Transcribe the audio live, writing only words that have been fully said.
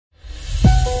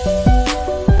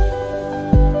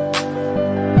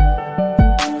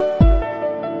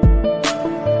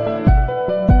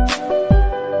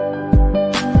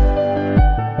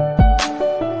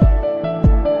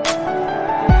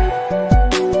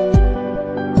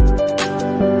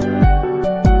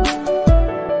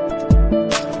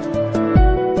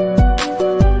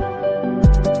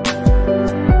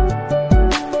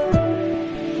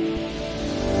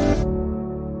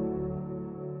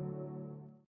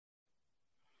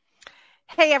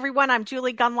Hey everyone, I'm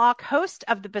Julie Gunlock, host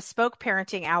of the Bespoke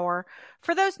Parenting Hour.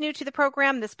 For those new to the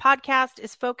program, this podcast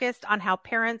is focused on how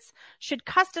parents should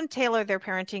custom tailor their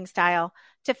parenting style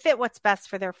to fit what's best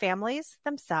for their families,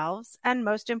 themselves, and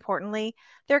most importantly,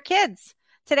 their kids.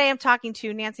 Today I'm talking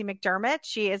to Nancy McDermott.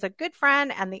 She is a good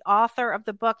friend and the author of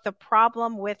the book, The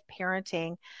Problem with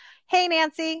Parenting. Hey,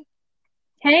 Nancy.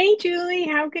 Hey, Julie,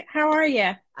 how are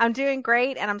you? I'm doing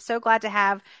great, and I'm so glad to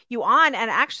have you on. And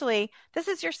actually, this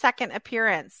is your second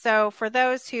appearance. So, for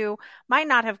those who might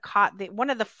not have caught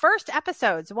one of the first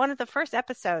episodes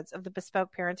of the Bespoke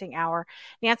Parenting Hour,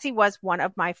 Nancy was one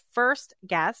of my first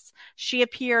guests. She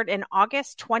appeared in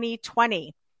August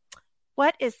 2020.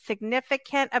 What is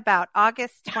significant about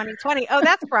August 2020? Oh,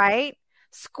 that's right.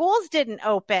 Schools didn't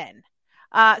open.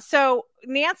 So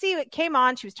Nancy came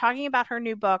on, she was talking about her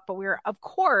new book, but we were, of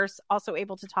course, also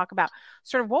able to talk about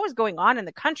sort of what was going on in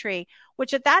the country,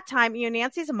 which at that time,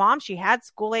 Nancy's a mom. She has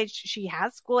school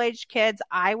age kids.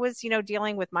 I was,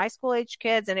 dealing with my school age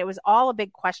kids, and it was all a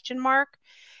big question mark.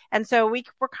 And so we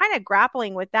were kind of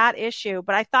grappling with that issue,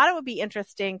 but I thought it would be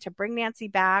interesting to bring Nancy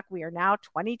back. We are now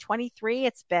 2023.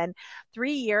 It's been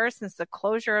 3 years since the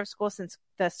closure of school, since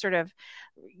the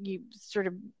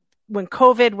when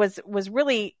COVID was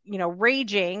really,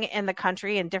 raging in the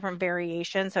country in different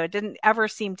variations. So it didn't ever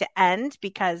seem to end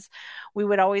because we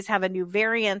would always have a new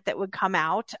variant that would come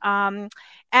out.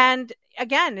 And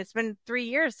again, it's been 3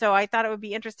 years. So I thought it would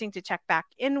be interesting to check back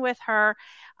in with her,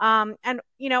 and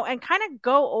kind of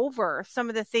go over some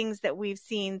of the things that we've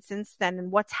seen since then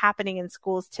and what's happening in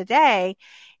schools today.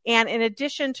 And in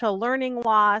addition to learning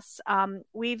loss,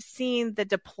 we've seen the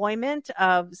deployment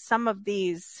of some of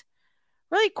these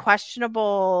really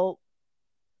questionable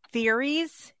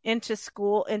theories into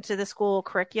the school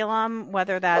curriculum,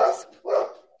 whether that's,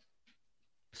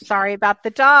 sorry about the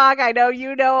dog. I know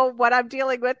you know what I'm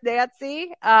dealing with,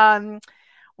 Nancy.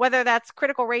 Whether that's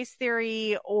critical race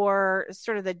theory or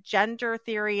sort of the gender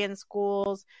theory in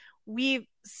schools, we've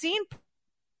seen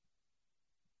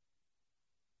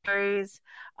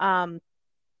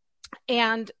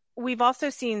and we've also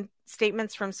seen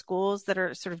statements from schools that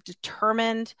are sort of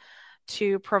determined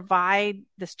to provide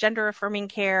this gender affirming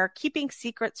care, keeping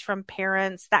secrets from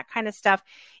parents, that kind of stuff.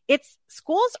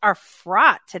 Schools are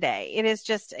fraught today. It is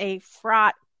just a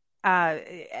fraught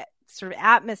sort of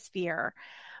atmosphere.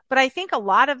 But I think a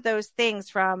lot of those things,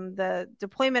 from the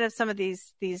deployment of some of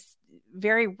these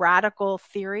very radical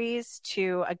theories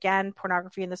to, again,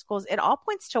 pornography in the schools, it all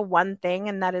points to one thing,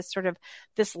 and that is sort of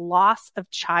this loss of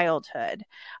childhood,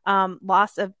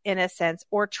 loss of innocence,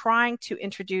 or trying to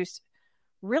introduce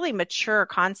really mature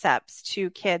concepts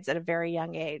to kids at a very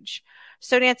young age.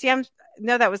 So Nancy, I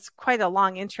know that was quite a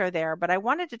long intro there, but I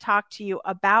wanted to talk to you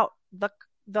about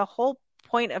the whole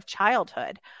point of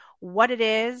childhood, what it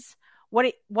is, what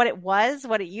it was,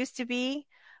 what it used to be,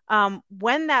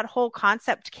 when that whole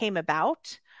concept came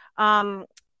about, and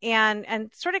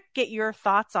sort of get your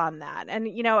thoughts on that. And,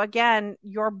 again,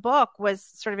 your book was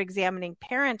sort of examining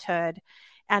parenthood,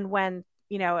 and when,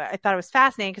 I thought it was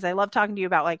fascinating because I love talking to you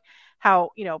about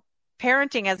how,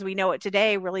 parenting as we know it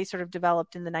today really sort of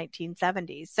developed in the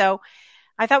 1970s. So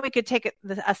I thought we could take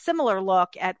a similar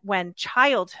look at when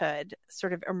childhood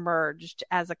sort of emerged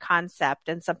as a concept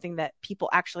and something that people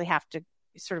actually have to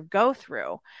sort of go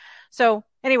through. So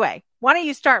anyway, why don't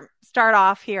you start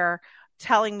off here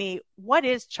telling me, what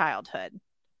is childhood?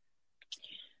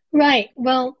 Right.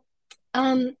 Well,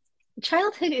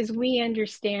 childhood as we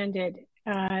understand it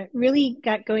really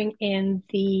got going in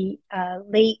the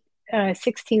late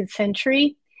 16th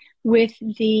century with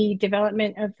the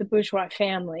development of the bourgeois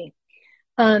family.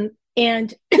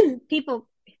 And people,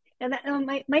 and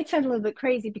that might sound a little bit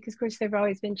crazy because, of course, there have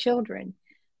always been children.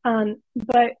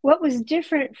 But what was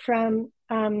different from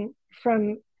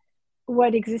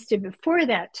what existed before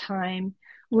that time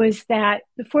was that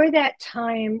before that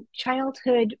time,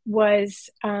 childhood was,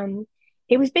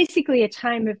 it was basically a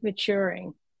time of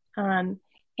maturing.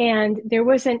 And there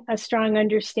wasn't a strong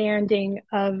understanding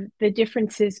of the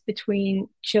differences between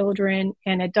children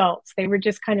and adults. They were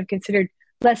just kind of considered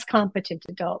less competent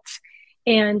adults.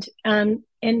 And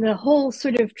the whole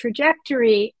sort of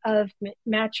trajectory of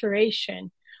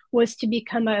maturation was to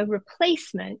become a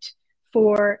replacement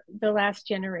for the last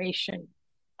generation.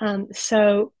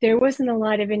 So there wasn't a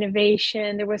lot of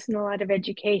innovation, there wasn't a lot of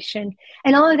education,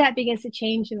 and all of that begins to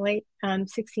change in the late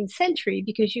 16th century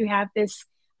because you have this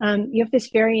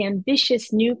very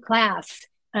ambitious new class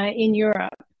in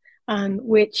Europe,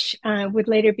 which would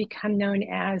later become known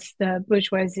as the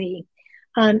bourgeoisie.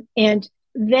 And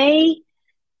they,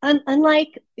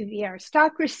 unlike the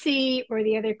aristocracy or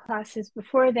the other classes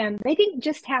before them, they didn't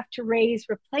just have to raise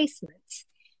replacements.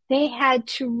 they had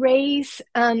to raise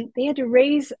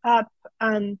up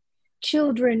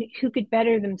children who could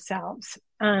better themselves,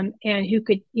 and who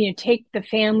could, take the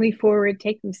family forward,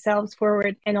 take themselves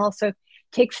forward, and also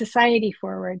take society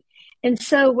forward. And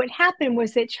so what happened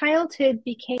was that childhood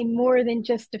became more than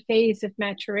just a phase of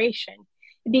maturation.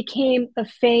 It became a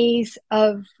phase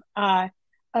of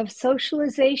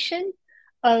socialization,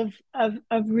 of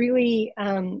really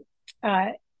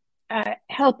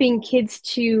helping kids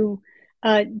to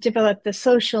develop the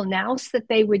social nous that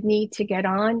they would need to get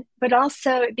on, but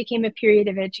also it became a period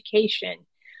of education.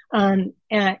 And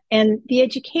the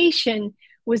education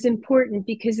was important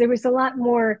because there was a lot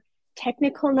more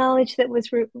technical knowledge that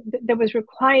was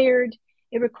required.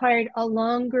 It required a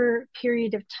longer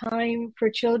period of time for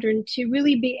children to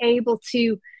really be able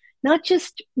to not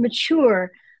just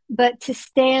mature, but to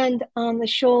stand on the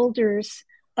shoulders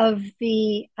of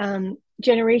the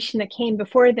generation that came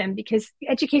before them, because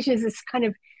education is this kind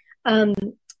of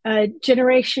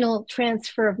generational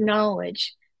transfer of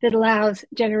knowledge that allows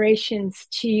generations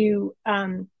to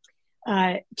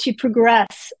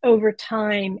progress over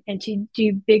time and to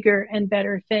do bigger and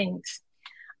better things.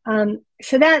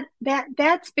 So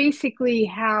that's basically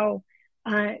how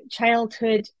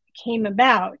childhood came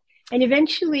about, and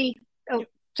eventually. Oh,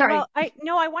 sorry. Well, I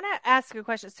want to ask a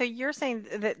question. So you're saying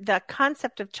that the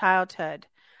concept of childhood,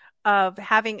 of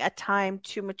having a time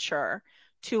to mature,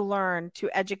 to learn, to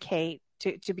educate,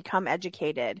 to become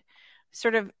educated,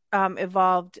 sort of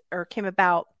evolved or came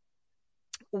about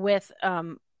with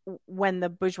when the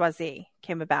bourgeoisie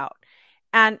came about.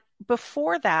 And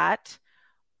before that,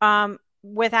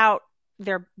 without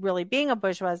there really being a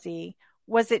bourgeoisie,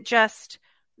 was it just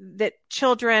that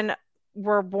children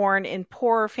were born in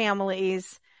poorer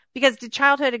families? Because did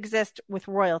childhood exist with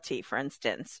royalty, for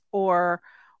instance, or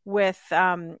with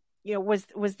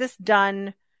was this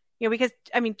done? Because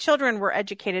children were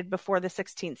educated before the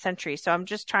 16th century, so I'm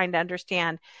just trying to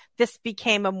understand. This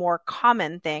became a more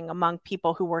common thing among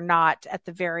people who were not at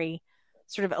the very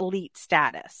sort of elite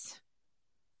status.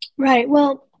 Right.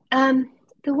 Well,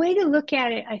 the way to look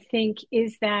at it, I think,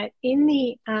 is that in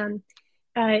the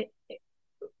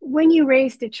when you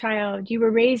raised a child, you were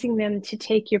raising them to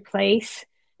take your place.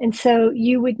 And so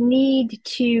you would need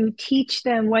to teach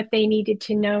them what they needed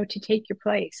to know to take your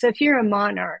place. So if you're a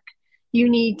monarch, you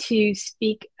need to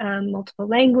speak multiple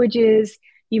languages.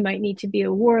 You might need to be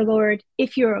a warlord.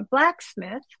 If you're a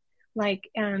blacksmith, like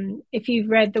if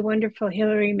you've read the wonderful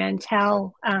Hilary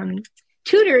Mantel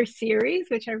Tudor series,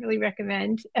 which I really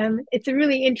recommend, it's a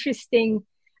really interesting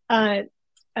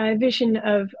vision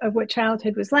of what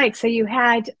childhood was like. So you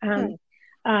had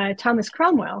Thomas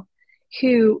Cromwell,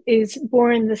 who is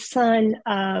born the son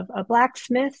of a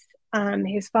blacksmith.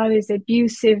 His father's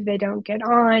abusive. They don't get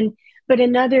on. But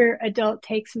another adult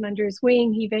takes him under his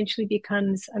wing. He eventually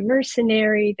becomes a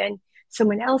mercenary. Then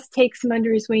someone else takes him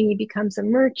under his wing. He becomes a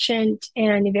merchant.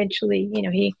 And eventually,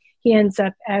 he ends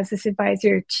up as this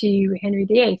advisor to Henry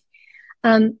VIII.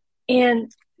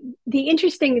 And the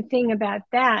interesting thing about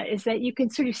that is that you can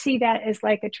sort of see that as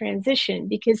like a transition,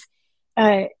 because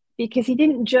he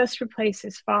didn't just replace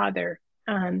his father,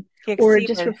 or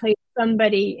just replace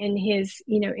somebody in his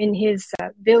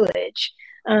village.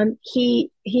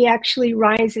 He actually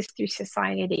rises through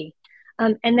society,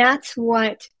 and that's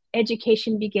what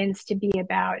education begins to be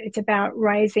about. It's about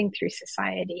rising through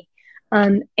society,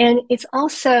 and it's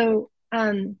also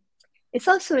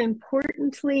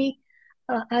importantly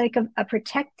like a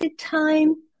protected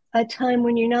time, a time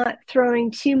when you're not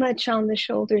throwing too much on the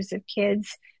shoulders of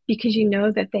kids, because you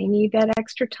know that they need that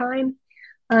extra time.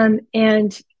 And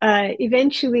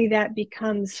eventually that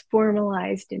becomes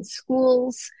formalized in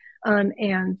schools,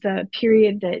 and the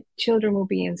period that children will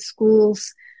be in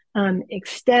schools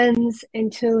extends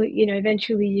until,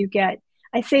 eventually you get,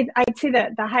 I'd say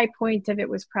that the high point of it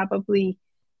was probably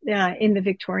in the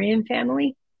Victorian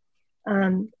family.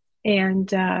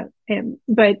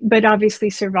 But obviously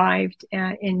survived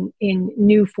in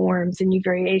new forms and new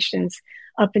variations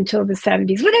up until the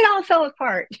 70s, when it all fell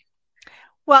apart.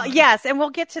 Well, yes, and we'll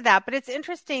get to that. But it's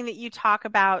interesting that you talk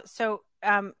about. So,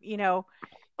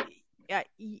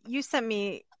 you sent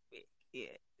me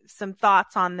some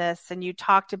thoughts on this, and you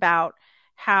talked about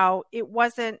how it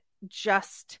wasn't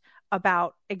just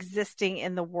about existing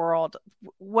in the world.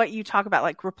 What you talk about,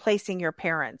 like replacing your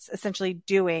parents, essentially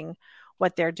doing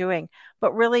what they're doing,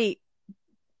 but really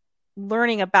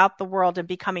learning about the world and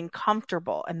becoming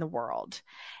comfortable in the world,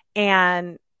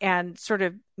 and sort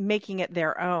of making it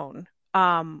their own.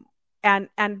 And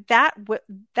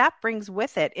that brings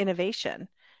with it innovation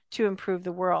to improve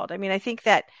the world. I mean, I think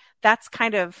that that's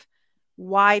kind of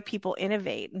why people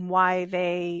innovate and why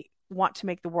they want to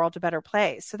make the world a better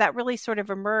place. So that really sort of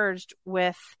emerged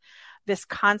with this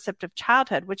concept of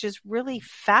childhood, which is really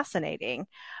fascinating.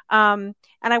 And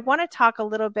I want to talk a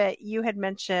little bit. You had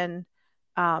mentioned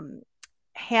um,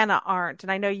 Hannah Arendt,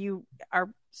 and I know you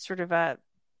are sort of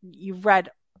you've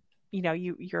read,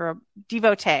 you're a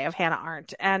devotee of Hannah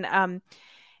Arendt, and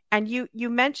you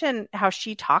mentioned how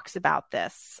she talks about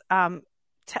this.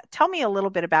 Tell me a little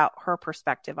bit about her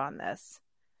perspective on this.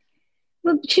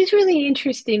 Well, she's really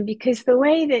interesting because the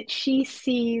way that she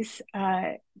sees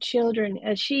children,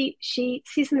 as she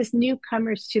sees them as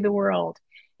newcomers to the world,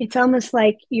 it's almost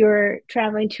like you're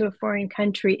traveling to a foreign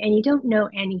country and you don't know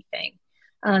anything,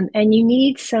 and you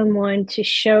need someone to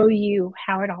show you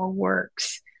how it all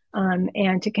works,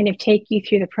 and to kind of take you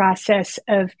through the process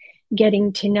of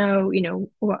getting to know,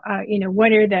 what are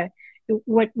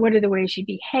the ways you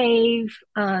behave,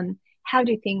 how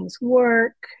do things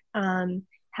work.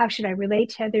 How should I relate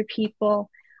to other people?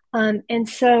 And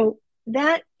so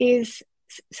that's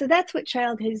what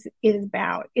childhood is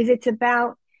about. It's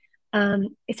about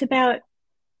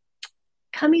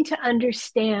coming to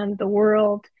understand the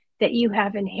world that you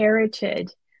have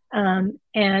inherited,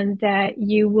 and that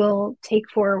you will take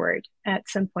forward at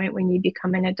some point when you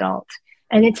become an adult.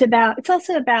 And it's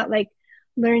also about like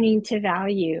learning to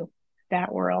value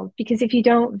that world, because if you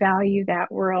don't value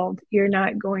that world, you're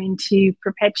not going to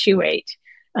perpetuate.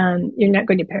 You're not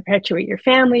going to perpetuate your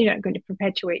family. You're not going to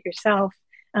perpetuate yourself,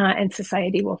 and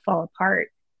society will fall apart.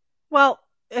 Well,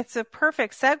 it's a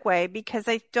perfect segue because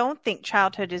I don't think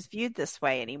childhood is viewed this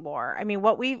way anymore. I mean,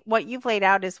 what you've laid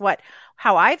out is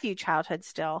how I view childhood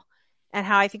still, and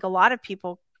how I think a lot of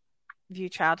people view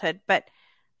childhood. But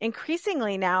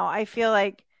increasingly now, I feel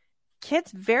like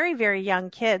kids, very, very young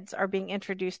kids, are being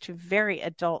introduced to very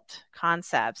adult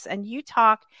concepts. And you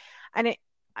talk, and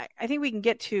I think we can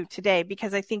get to today,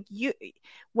 because I think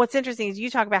what's interesting is you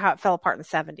talk about how it fell apart in the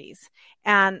 70s.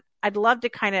 And I'd love to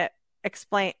kind of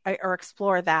explain or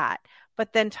explore that,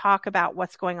 but then talk about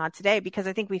what's going on today, because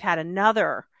I think we've had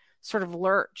another sort of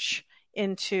lurch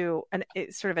into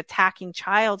sort of attacking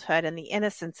childhood and the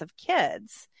innocence of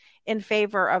kids in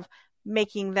favor of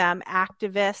making them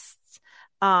activists,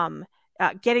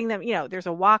 getting them, there's a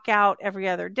walkout every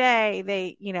other day.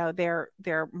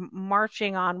 They're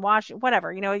marching on Washington,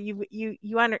 whatever,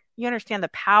 you understand the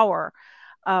power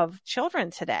of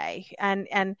children today.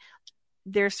 And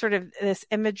there's sort of this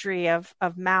imagery of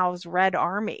Mao's Red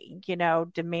Army,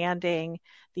 demanding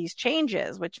these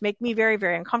changes, which make me very,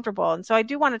 very uncomfortable. And so I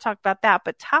do want to talk about that,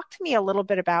 but talk to me a little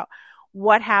bit about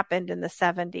what happened in the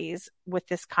 70s with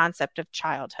this concept of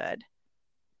childhood.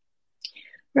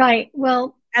 Right.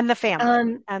 Well, and the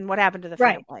family, and what happened to the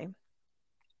family.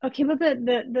 Okay. Well,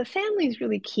 the family is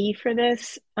really key for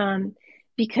this,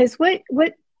 because what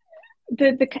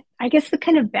I guess the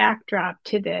kind of backdrop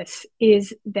to this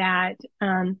is that,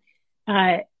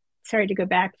 sorry to go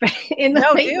back, but in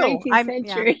the late 19th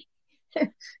century,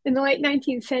 in the late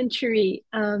 19th century,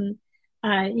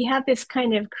 you have this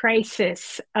kind of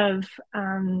crisis of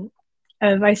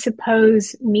I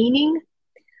suppose, meaning,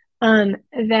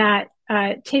 that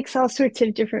takes all sorts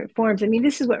of different forms. I mean,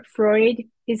 this is what Freud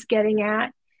is getting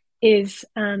at, is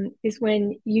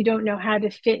when you don't know how to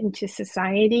fit into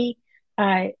society,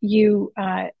 you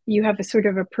have a sort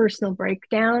of a personal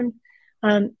breakdown.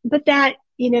 But that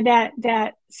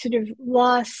sort of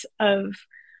loss of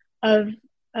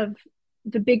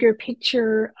the bigger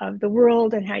picture of the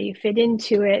world and how you fit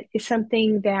into it is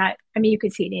something that, I mean, you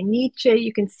can see it in Nietzsche,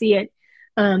 you can see it,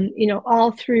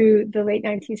 all through the late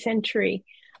 19th century.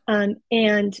 And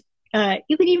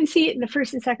you can even see it in the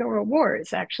First and Second World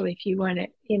Wars, actually, if you want to,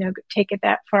 take it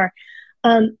that far.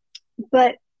 But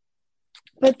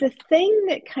the thing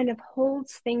that kind of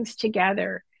holds things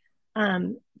together,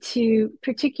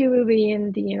 particularly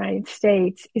in the United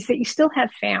States, is that you still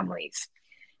have families.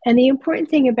 And the important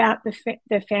thing about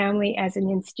the family as an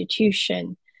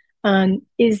institution,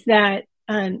 is that,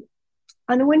 on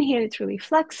the one hand, it's really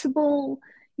flexible.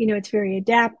 It's very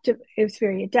adaptive. It's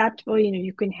very adaptable.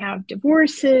 You can have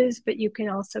divorces, but you can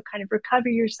also kind of recover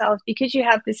yourself because you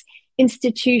have this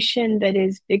institution that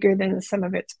is bigger than the sum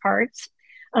of its parts,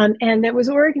 and that was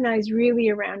organized really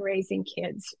around raising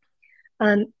kids.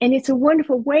 And it's a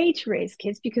wonderful way to raise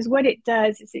kids, because what it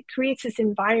does is it creates this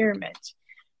environment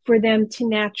for them to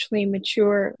naturally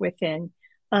mature within,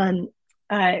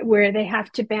 where they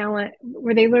have to balance,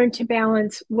 where they learn to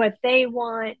balance what they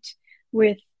want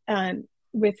with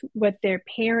what their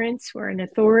parents, who are an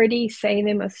authority, say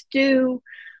they must do,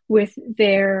 with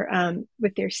their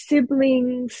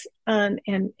siblings,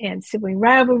 and sibling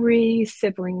rivalries,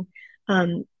 sibling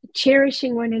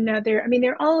cherishing one another. I mean,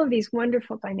 there are all of these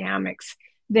wonderful dynamics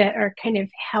that are kind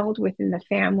of held within the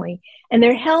family. And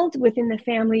they're held within the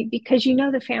family because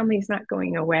the family is not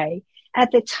going away.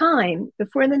 At the time,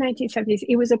 before the 1970s,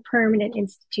 it was a permanent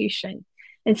institution.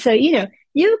 And so, you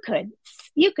could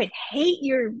hate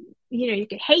you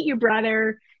could hate your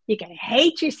brother, you could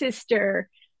hate your sister,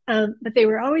 but they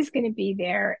were always going to be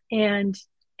there. And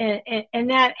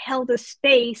that held a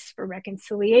space for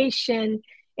reconciliation.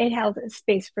 It held a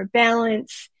space for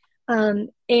balance. And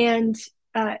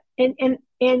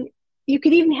you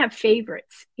could even have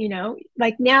favorites,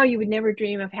 like now you would never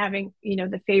dream of having,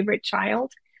 the favorite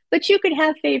child, but you could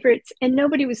have favorites and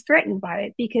nobody was threatened by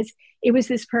it because it was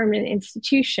this permanent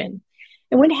institution.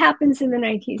 And what happens in the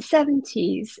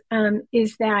 1970s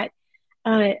is that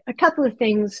a couple of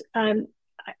things.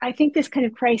 I think this kind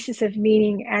of crisis of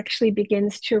meaning actually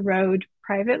begins to erode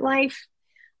private life.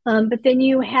 But then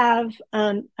you have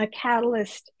a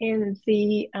catalyst in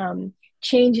the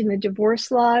change in the divorce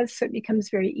laws. So it becomes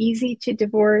very easy to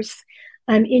divorce.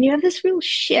 And you have this real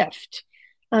shift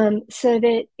so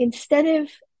that instead of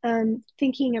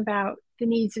thinking about the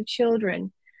needs of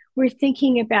children, we're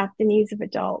thinking about the needs of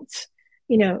adults.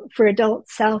 For adult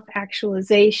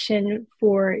self-actualization,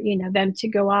 for, them to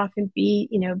go off and be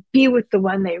with the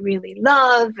one they really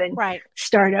love and Right.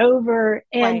 start over.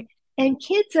 Right. And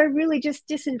kids are really just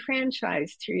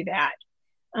disenfranchised through that.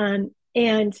 And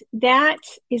that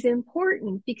is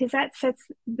important because that sets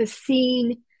the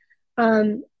scene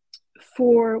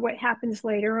for what happens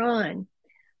later on.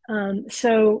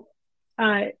 So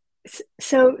what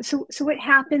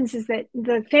happens is that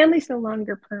the family's no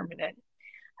longer permanent.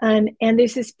 And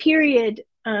there's this period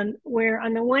where,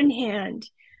 on the one hand,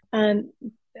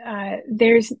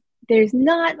 there's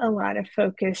not a lot of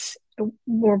focus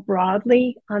more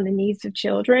broadly on the needs of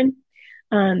children,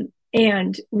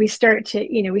 and we start to,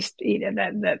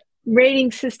 the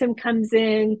rating system comes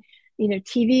in.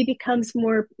 TV becomes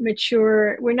more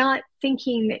mature. We're not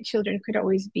thinking that children could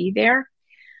always be there.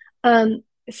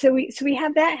 So we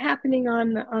have that happening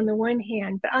on the one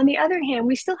hand, but on the other hand,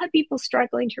 we still have people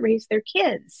struggling to raise their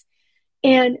kids,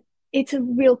 and it's a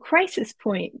real crisis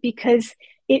point because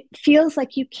it feels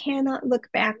like you cannot look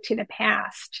back to the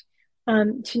past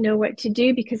to know what to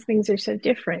do because things are so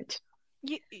different.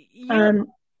 The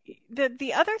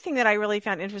other thing that I really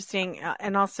found interesting,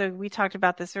 and also we talked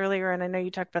about this earlier, and I know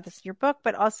you talked about this in your book,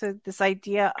 but also this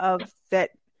idea of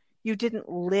that you didn't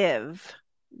live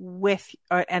with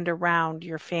and around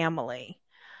your family.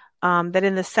 That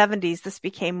in the 70s, this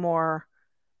became more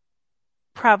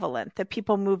prevalent, that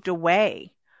people moved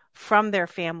away from their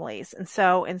families. And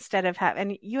so instead of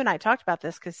and you and I talked about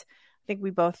this because I think we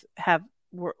both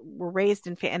were raised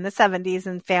in the 70s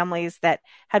in families that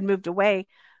had moved away,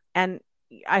 and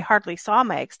I hardly saw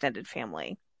my extended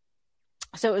family.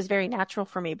 So it was very natural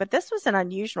for me. But this was an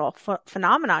unusual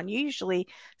phenomenon. You usually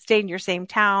stayed in your same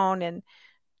town and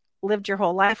lived your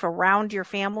whole life around your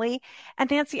family. And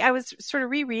Nancy, I was sort of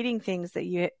rereading things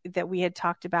that we had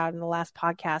talked about in the last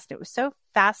podcast. It was so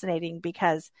fascinating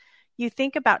because you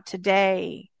think about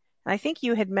today, and I think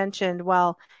you had mentioned,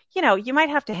 well, you might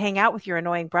have to hang out with your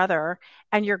annoying brother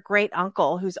and your great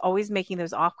uncle who's always making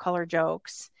those off-color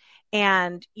jokes,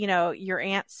 and your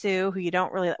Aunt Sue who you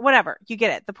don't really, whatever, you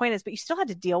get it. The point is, but you still had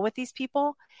to deal with these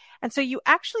people. And so you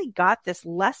actually got this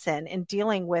lesson in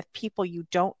dealing with people you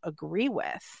don't agree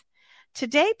with.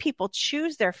 Today, people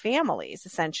choose their families,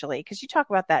 essentially, because you talk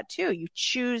about that too. You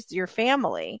choose your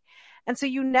family. And so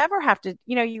you never have to,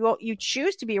 you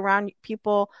choose to be around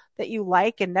people that you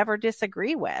like and never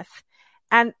disagree with.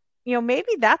 And,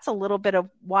 maybe that's a little bit of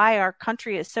why our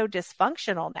country is so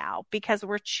dysfunctional now, because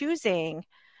we're choosing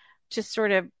to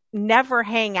sort of never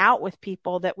hang out with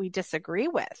people that we disagree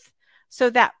with. So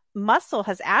that muscle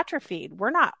has atrophied.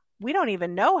 We don't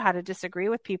even know how to disagree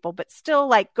with people, but still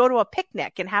like go to a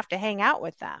picnic and have to hang out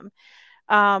with them.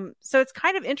 So it's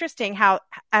kind of interesting how,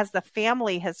 as the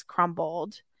family has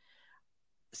crumbled,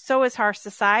 so is our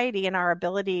society and our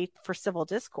ability for civil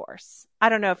discourse. I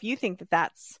don't know if you think that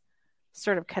that's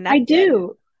sort of connected. I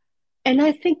do. And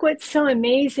I think what's so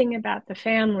amazing about the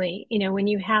family, when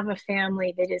you have a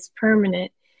family that is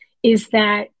permanent, is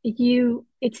that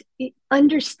it's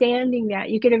understanding that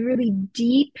you get a really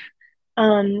deep,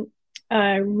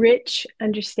 rich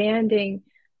understanding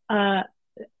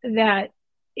that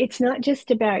it's not just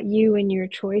about you and your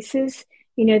choices.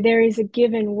 There is a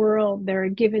given world, there are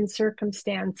given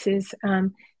circumstances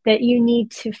that you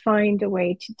need to find a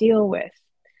way to deal with.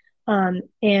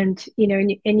 And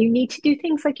you need to do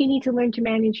things like you need to learn to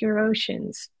manage your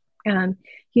emotions. You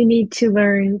need to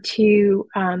learn to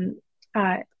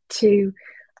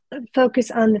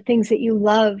focus on the things that you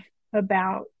love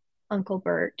about Uncle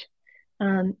Bert.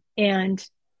 And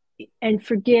and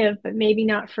forgive, but maybe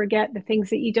not forget the things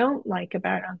that you don't like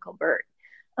about Uncle Bert.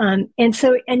 And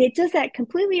it does that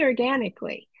completely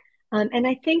organically. And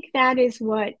I think that is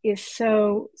what is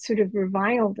so sort of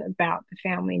reviled about the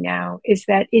family now, is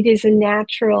that it is a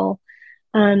natural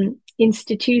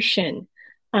institution.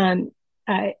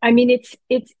 I mean,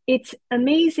 it's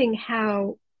amazing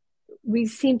how we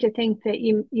seem to think that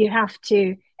you have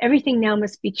to, everything now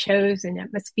must be chosen.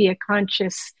 It must be a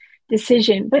conscious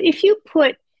decision. But if you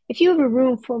have a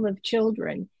room full of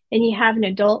children and you have an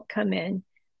adult come in,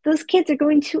 those kids are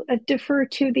going to defer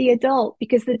to the adult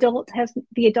because the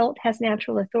adult has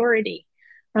natural authority.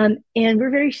 And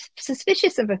we're very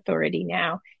suspicious of authority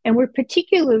now, and we're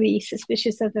particularly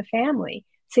suspicious of the family.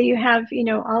 So you have,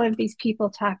 all of these people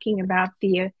talking about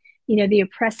the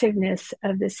oppressiveness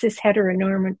of the cis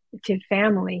heteronormative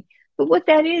family. But what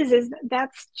that is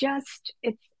that's just,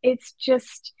 it's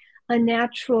just a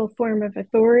natural form of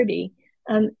authority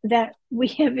that we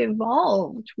have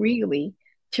evolved really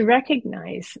to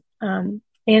recognize. And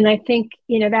I think,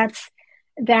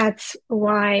 that's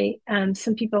why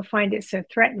some people find it so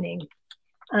threatening.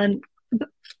 But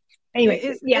anyway,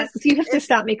 so you have to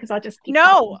stop me because I'll just keep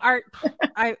no. I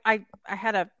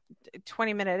had a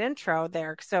 20-minute intro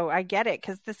there, so I get it,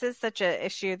 because this is such an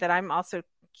issue that I'm also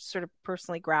sort of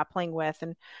personally grappling with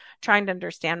and trying to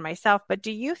understand myself. But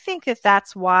do you think that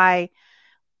that's why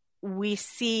we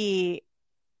see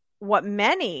what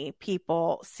many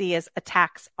people see as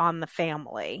attacks on the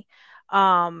family?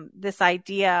 This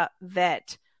idea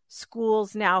that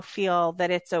schools now feel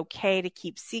that it's okay to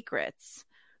keep secrets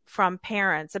from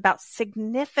parents about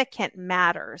significant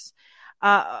matters.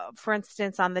 For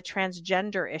instance, on the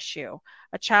transgender issue,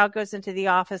 a child goes into the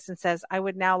office and says, I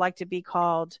would now like to be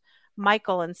called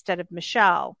Michael instead of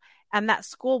Michelle. And that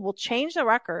school will change the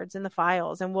records in the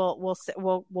files and we'll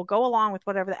go along with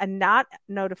whatever and not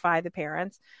notify the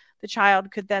parents. The child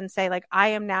could then say, like,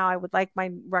 I would like my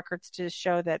records to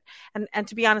show that. And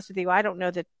to be honest with you, I don't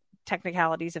know the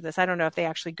technicalities of this. I don't know if they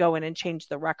actually go in and change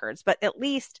the records, but at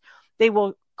least they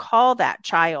will call that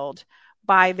child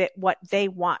by what they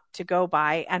want to go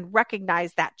by and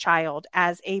recognize that child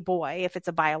as a boy if it's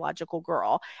a biological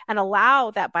girl, and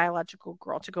allow that biological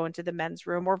girl to go into the men's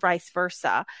room or vice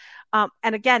versa. And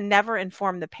again, never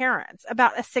inform the parents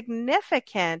about a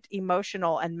significant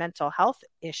emotional and mental health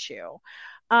issue.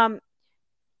 Tell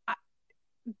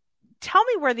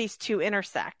me where these two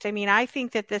intersect. I mean, I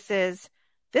think that this is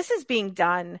being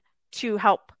done to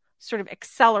help sort of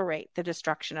accelerate the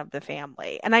destruction of the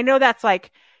family. And I know that's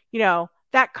like,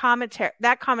 that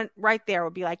comment right there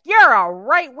would be like, you're a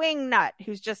right-wing nut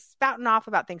who's just spouting off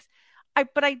about things.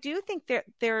 But I do think I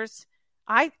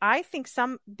think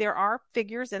there are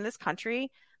figures in this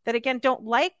country that, again, don't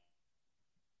like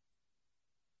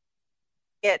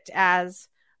it as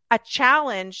a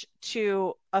challenge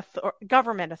to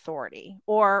government authority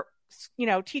or,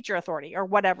 teacher authority or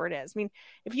whatever it is. I mean,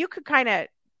 if you could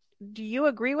do you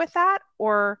agree with that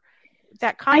or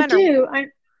that comment? I do.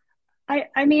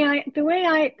 I mean, the way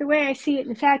I see it,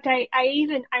 in fact, I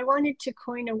wanted to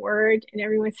coin a word and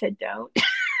everyone said, don't,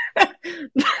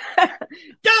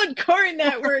 don't coin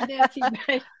that word, Nancy.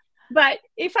 But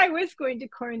if I was going to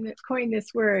coin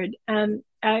this word,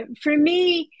 for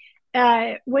me,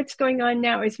 what's going on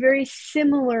now is very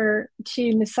similar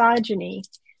to misogyny,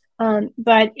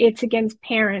 but it's against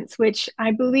parents, which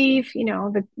I believe,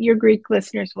 your Greek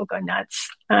listeners will go nuts,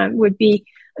 would be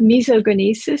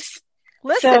misogynesis.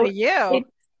 Listen to you.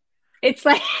 It's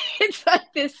like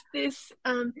this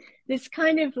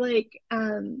kind of like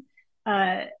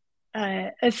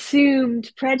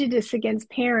assumed prejudice against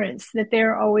parents, that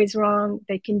they're always wrong,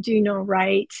 they can do no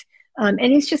right, and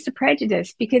it's just a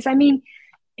prejudice. Because I mean,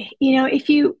 if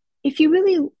you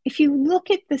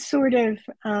look at the sort of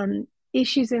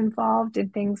issues involved in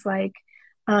things like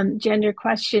gender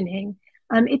questioning,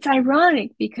 it's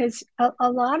ironic because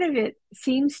a lot of it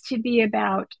seems to be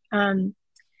about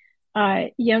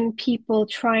young people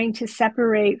trying to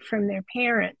separate from their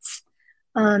parents.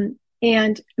 And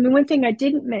I mean, one thing I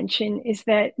didn't mention is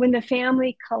that when the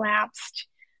family collapsed,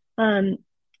 the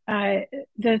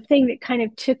thing that kind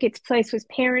of took its place was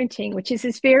parenting, which is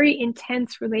this very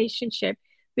intense relationship,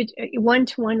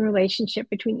 one-to-one relationship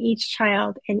between each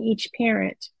child and each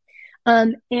parent.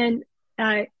 And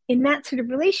in that sort of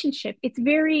relationship,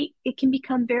 it can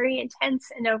become very intense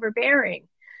and overbearing.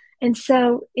 And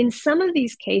so in some of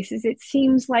these cases, it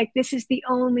seems like this is the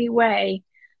only way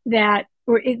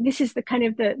this is the kind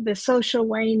of the social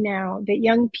way now that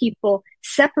young people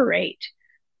separate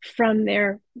from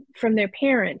their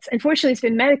parents. Unfortunately, it's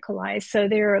been medicalized, so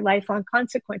there are lifelong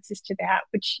consequences to that,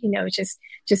 which, is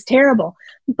just terrible.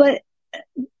 But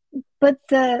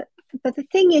the but the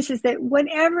thing is that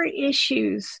whatever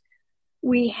issues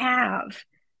we have,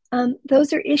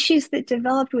 those are issues that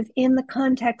developed within the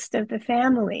context of the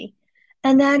family,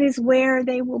 and that is where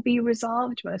they will be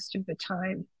resolved most of the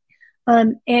time.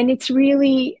 And it's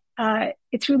really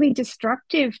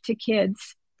destructive to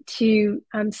kids to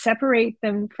separate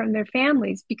them from their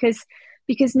families, because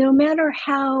no matter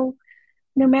how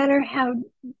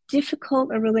difficult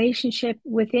a relationship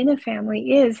within a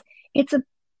family is,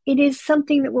 it is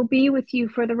something that will be with you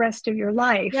for the rest of your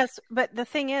life. Yes, but the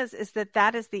thing is that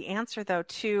that is the answer though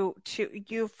to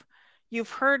you've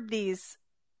heard these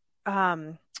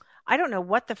I don't know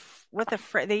what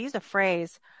they use a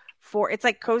phrase for, it's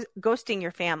like ghosting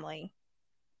your family.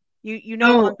 You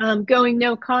no Oh, longer going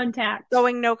no contact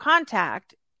going no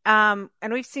contact. And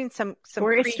we've seen some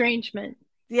or estrangement.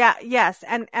 yeah, yes,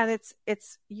 and it's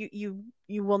you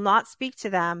will not speak to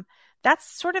them. That's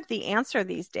sort of the answer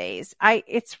these days.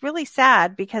 It's really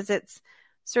sad because it's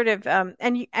sort of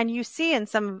and you see in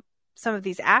some of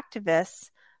these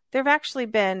activists, there've actually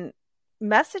been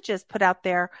messages put out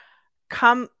there,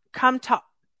 come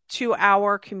to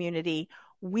our community.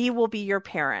 We will be your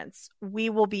parents.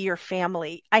 We will be your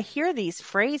family. I hear these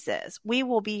phrases. We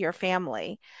will be your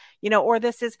family, or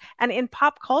this is, and in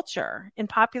pop culture, in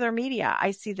popular media,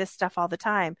 I see this stuff all the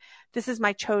time. This is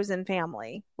my chosen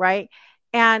family, right?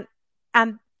 And,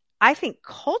 and I think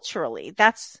culturally,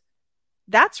 that's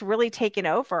really taken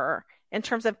over in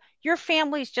terms of your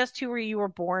family's just who you were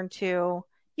born to.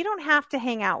 You don't have to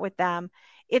hang out with them.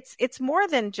 It's more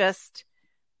than just,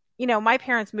 my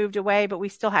parents moved away, but we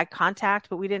still had contact,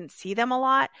 but we didn't see them a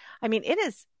lot. I mean, it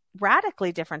is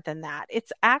radically different than that.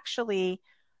 It's actually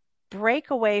break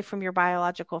away from your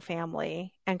biological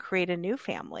family and create a new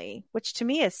family, which to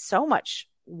me is so much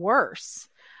worse.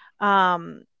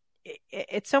 Um,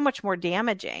 it's so much more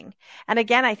damaging. And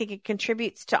again, I think it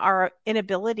contributes to our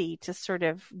inability to sort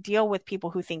of deal with people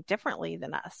who think differently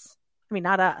than us. I mean,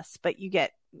 not us, but you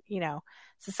get,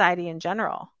 society in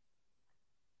general.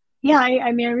 Yeah,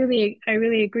 I mean, I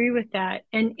really agree with that.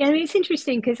 And it's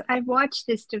interesting because I've watched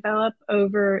this develop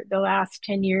over the last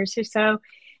 10 years or so.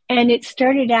 And it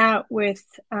started out with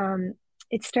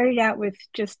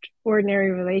just ordinary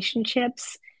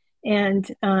relationships. And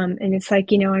it's like,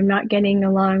 I'm not getting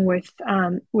along with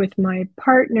my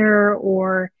partner,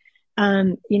 or,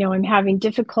 I'm having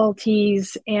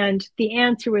difficulties. And the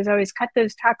answer was always cut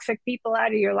those toxic people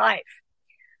out of your life.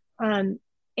 Um,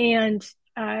 and,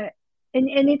 uh, and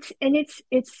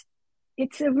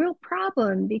it's a real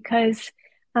problem because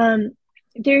um,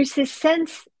 there's this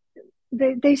sense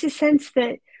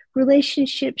that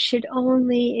relationships should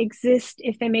only exist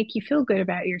if they make you feel good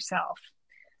about yourself.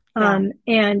 Yeah.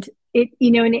 And it,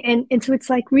 and so it's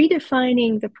like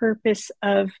redefining the purpose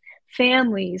of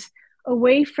families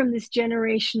away from this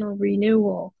generational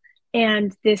renewal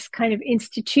and this kind of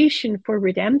institution for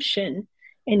redemption,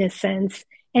 in a sense.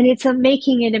 And it's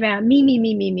making it about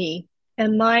me,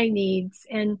 and my needs,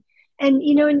 and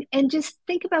just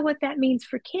think about what that means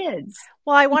for kids.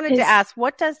 Well, I wanted to Because ask,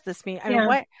 what does this mean? I mean,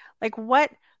 yeah,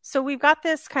 what, so we've got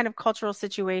this kind of cultural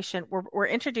situation where we're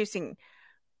introducing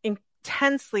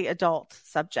intensely adult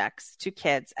subjects to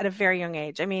kids at a very young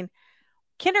age. I mean,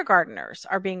 kindergarteners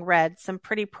are being read some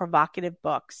pretty provocative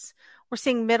books. We're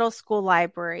seeing middle school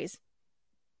libraries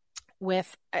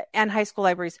and high school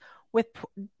libraries with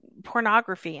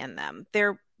pornography in them.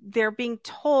 They're being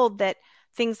told that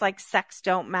things like sex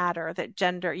don't matter, that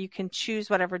gender, you can choose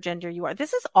whatever gender you are.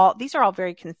 These are all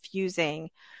very confusing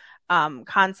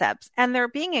concepts, and they're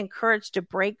being encouraged to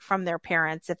break from their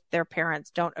parents if their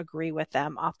parents don't agree with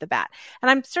them off the bat.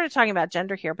 And I'm sort of talking about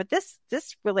gender here, but this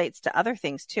relates to other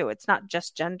things too. It's not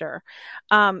just gender.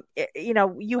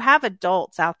 You have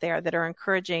adults out there that are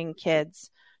encouraging kids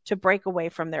to break away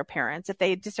from their parents if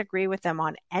they disagree with them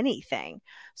on anything.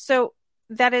 So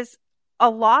that is a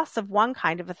loss of one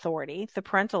kind of authority, the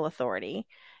parental authority,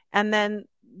 and then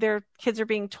their kids are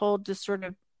being told to sort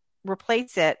of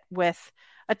replace it with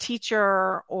a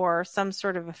teacher or some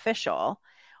sort of official.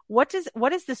 What is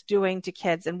this doing to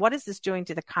kids, and what is this doing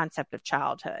to the concept of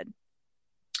childhood?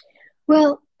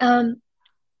 well,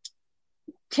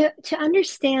 to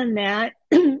understand that,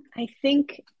 I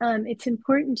think it's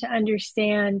important to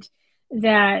understand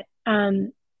that or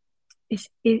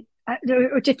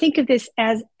to think of this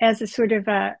as a sort of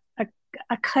a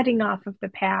cutting off of the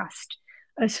past,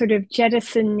 a sort of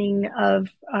jettisoning of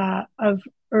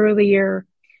earlier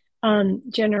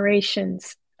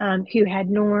generations who had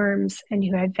norms and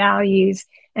who had values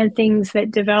and things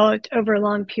that developed over a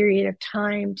long period of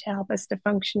time to help us to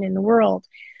function in the world.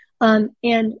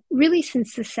 And really,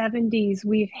 since the 70s,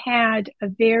 we've had a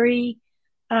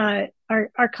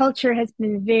our culture has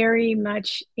been very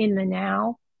much in the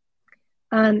now.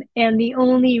 And the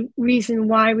only reason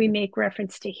why we make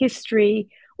reference to history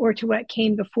or to what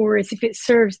came before is if it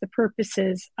serves the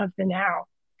purposes of the now.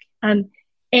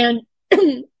 And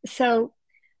so,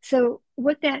 so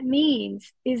what that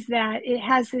means is that it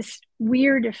has this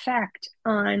weird effect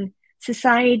on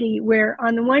society where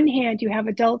on the one hand, you have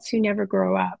adults who never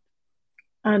grow up.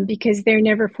 Because they're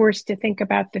never forced to think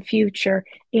about the future.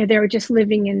 They're just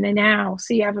living in the now.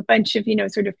 So you have a bunch of,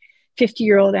 sort of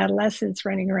 50-year-old adolescents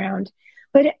running around.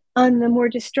 But on the more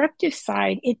destructive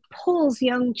side, it pulls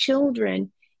young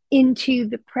children into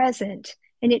the present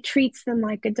and it treats them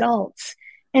like adults.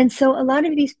 And so a lot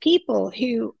of these people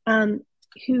who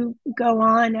go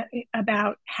on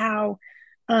about how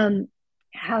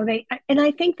they, and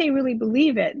I think they really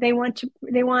believe it. They want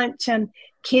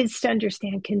kids to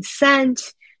understand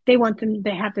consent. They want them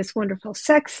to have this wonderful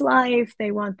sex life.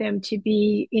 They want them to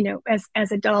be,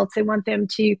 as adults, they want them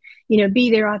to, be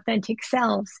their authentic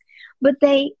selves. But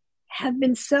they have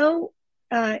been so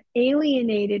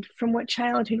alienated from what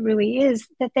childhood really is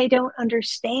that they don't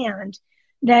understand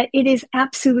that it is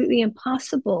absolutely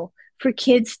impossible for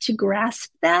kids to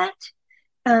grasp that,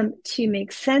 to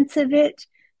make sense of it,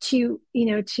 to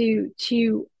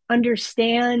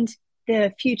understand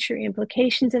the future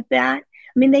implications of that.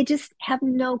 I mean, they just have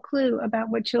no clue about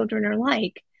what children are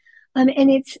like. And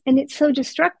it's so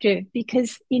destructive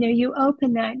because, you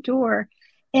open that door.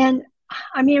 And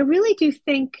I mean, I really do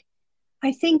think,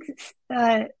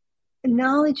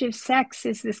 knowledge of sex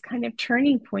is this kind of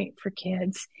turning point for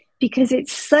kids because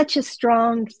it's such a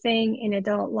strong thing in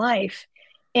adult life.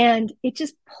 And it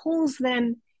just pulls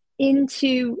them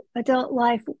into adult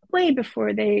life way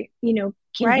before they, can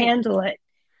handle it.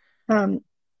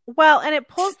 Well, and it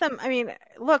pulls them, I mean,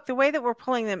 look, the way that we're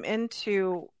pulling them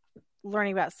into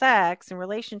learning about sex and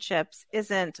relationships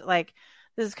isn't like,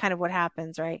 this is kind of what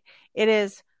happens, right? It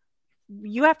is,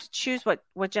 you have to choose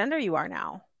what gender you are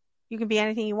now. You can be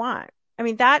anything you want. I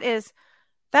mean, that in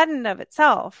and of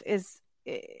itself is,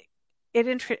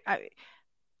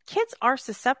 kids are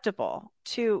susceptible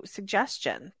to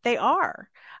suggestion. They are.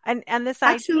 And this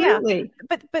Absolutely.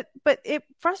 idea, but it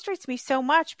frustrates me so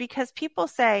much because people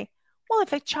say, well,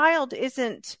 if a child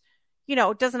isn't,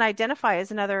 doesn't identify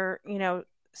as another,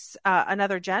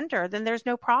 another gender, then there's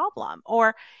no problem.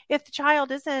 Or if the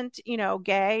child isn't,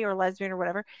 gay or lesbian or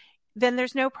whatever, then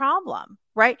there's no problem.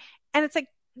 Right. And it's like,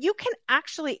 you can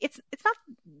actually, it's not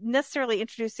necessarily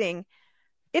introducing,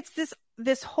 it's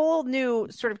this whole new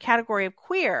sort of category of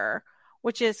queer,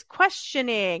 which is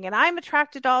questioning, and I'm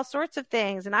attracted to all sorts of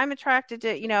things, and I'm attracted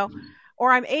to,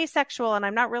 or I'm asexual and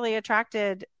I'm not really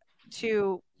attracted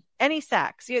to any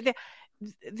sex.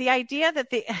 The idea that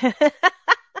the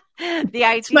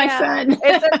idea, it's my son.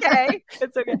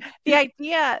 it's okay. The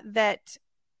idea that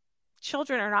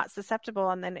children are not susceptible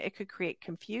and then it could create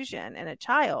confusion in a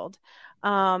child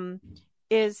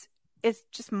is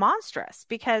just monstrous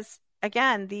because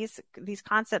again, these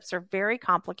concepts are very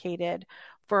complicated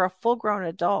for a full-grown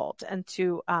adult, and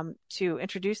to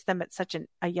introduce them at such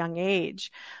a young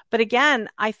age. But again,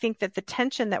 I think that the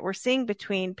tension that we're seeing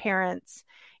between parents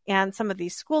and some of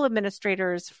these school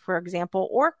administrators, for example,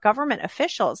 or government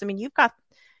officials. I mean, you've got,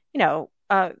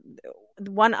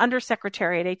 one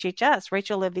undersecretary at HHS,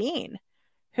 Rachel Levine,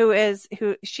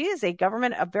 she is a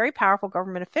very powerful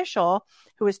government official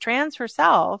who is trans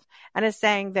herself and is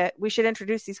saying that we should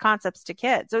introduce these concepts to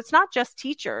kids. So it's not just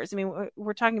teachers. I mean,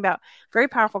 we're talking about very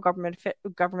powerful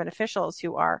government officials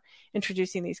who are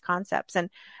introducing these concepts. And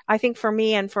I think for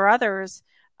me and for others,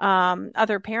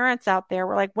 other parents out there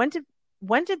were like, when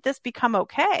did this become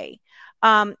okay?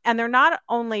 And they're not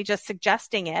only just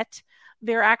suggesting it,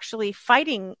 they're actually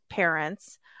fighting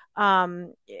parents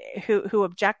who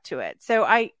object to it. So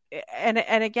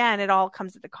and again, it all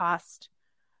comes at the cost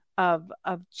of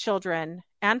children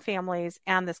and families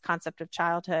and this concept of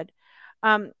childhood.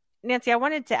 Nancy, I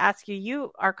wanted to ask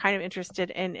you are kind of interested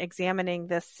in examining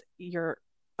this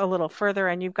a little further,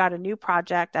 and you've got a new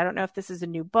project. I don't know if this is a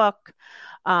new book,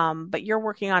 but you're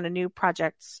working on a new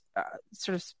project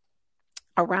sort of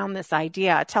around this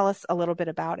idea. Tell us a little bit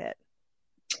about it.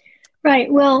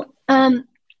 Right. Well, when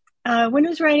I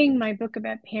was writing my book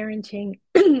about parenting,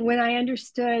 when I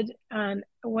understood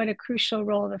what a crucial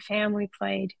role the family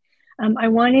played, I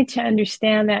wanted to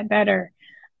understand that better.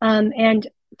 And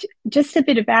just a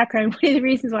bit of background, one of the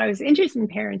reasons why I was interested in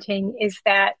parenting is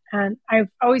that I've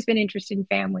always been interested in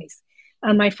families.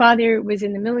 My father was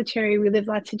in the military. We lived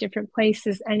lots of different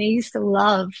places, and I used to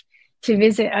love to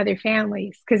visit other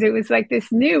families because it was like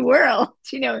this new world.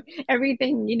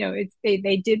 Everything,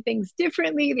 they did things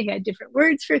differently. They had different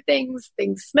words for things.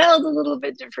 Things smelled a little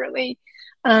bit differently.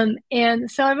 And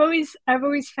so I've always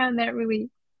found that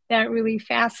really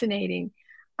fascinating.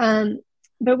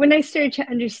 But when I started to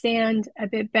understand a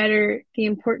bit better the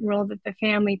important role that the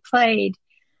family played,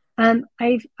 I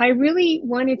really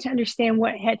wanted to understand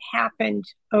what had happened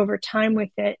over time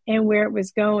with it and where it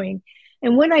was going.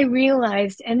 And what I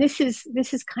realized, and this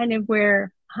is kind of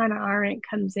where Hannah Arendt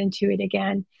comes into it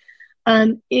again,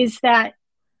 is that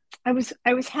I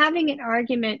was having an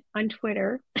argument on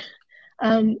Twitter,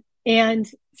 and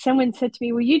someone said to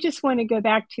me, "Well, you just want to go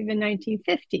back to the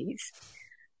 1950s."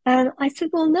 And I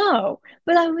said, "Well, no."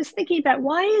 But I was thinking about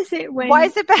why is it Why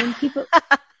is it bad? when people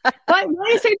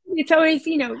why is it it's always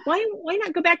why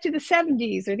not go back to the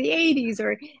 70s or the 80s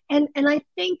and I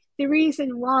think the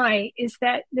reason why is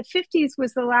that the 50s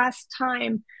was the last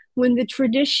time when the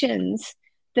traditions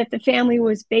that the family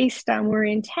was based on were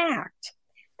intact,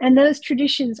 and those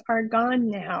traditions are gone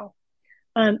now.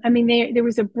 I mean, there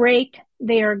was a break.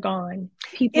 They are gone.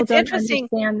 People It's don't interesting.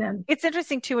 understand them. It's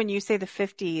interesting too when you say the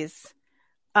 50s.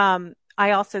 I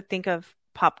also think of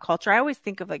pop culture. I always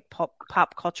think of like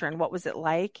pop culture and what was it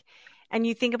like? And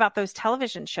you think about those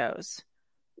television shows,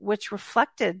 which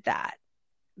reflected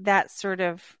that sort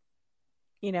of,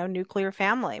 nuclear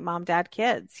family, mom, dad,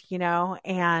 kids,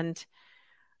 and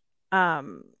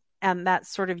that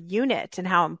sort of unit and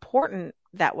how important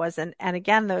that was. And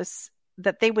again,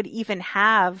 that they would even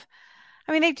have,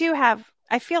 I mean, they do have,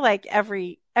 I feel like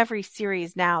every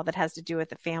series now that has to do with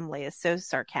the family is so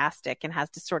sarcastic and has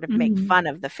to sort of make fun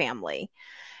of the family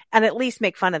and at least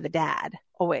make fun of the dad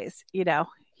always,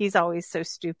 he's always so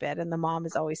stupid and the mom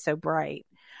is always so bright.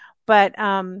 But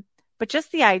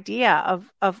just the idea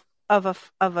of a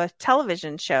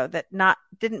television show that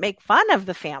didn't make fun of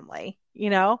the family,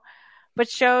 but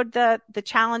showed the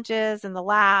challenges and the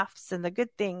laughs and the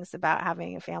good things about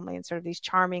having a family and sort of these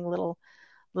charming little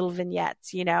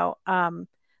vignettes,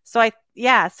 so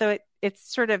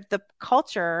it's sort of the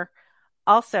culture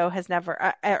also has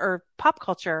never, or pop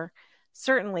culture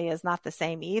certainly is not the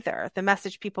same either. The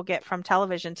message people get from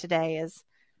television today is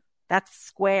that's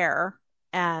square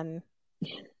and,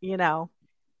 it's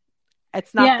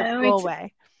not the cool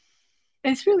way.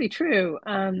 It's really true.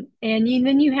 Then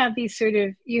you have these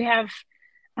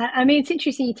I mean, it's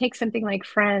interesting. You take something like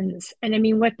Friends, and I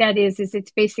mean, what that is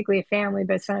it's basically a family,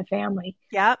 but it's not a family.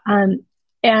 Yep. And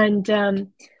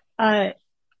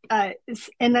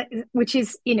which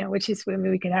is when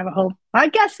we could have a whole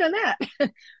podcast on that.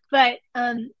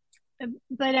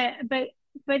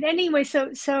 but anyway,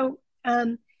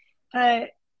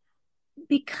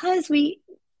 because we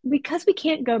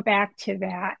can't go back to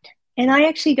that, and I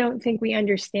actually don't think we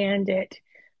understand it.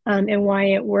 And why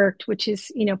it worked, which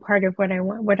is part of what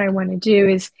I want to do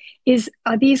is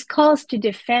these calls to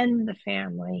defend the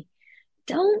family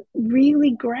don't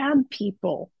really grab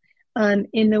people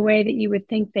in the way that you would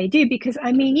think they do, because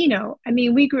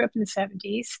we grew up in the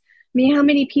 70s. I mean, how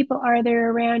many people are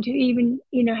there around who even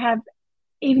have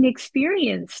even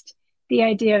experienced the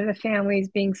idea of the family as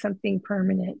being something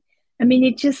permanent? I mean,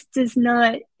 it just does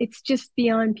not, it's just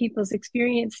beyond people's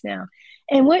experience now.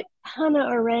 And what Hannah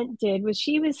Arendt did was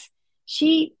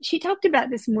she talked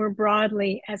about this more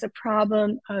broadly as a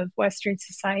problem of Western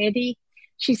society.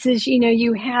 She says,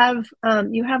 you have a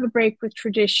break with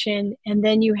tradition, and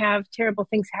then you have terrible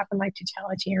things happen like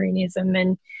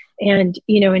totalitarianism and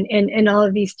all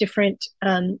of these different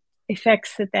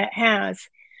effects that has.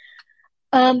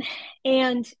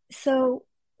 And so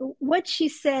what she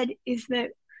said is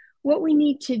that what we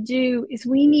need to do is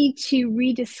we need to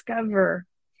rediscover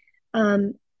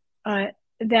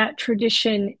that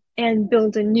tradition and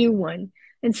build a new one.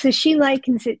 And so she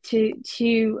likens it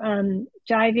to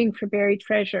diving for buried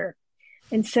treasure.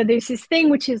 And so there's this thing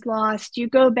which is lost. You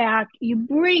go back, you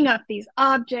bring up these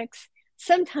objects.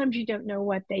 Sometimes you don't know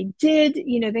what they did.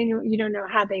 You don't know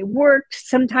how they worked.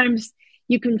 Sometimes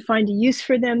you can find a use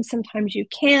for them. Sometimes you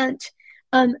can't.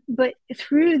 But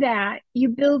through that, you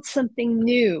build something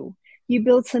new. You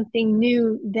build something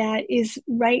new that is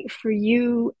right for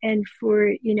you and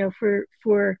for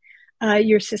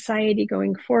your society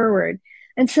going forward.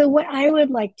 And so what I would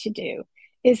like to do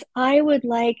is I would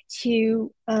like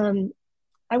to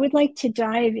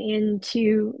dive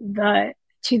into the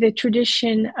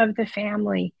tradition of the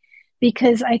family,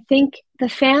 because I think the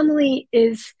family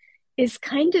is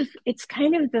kind of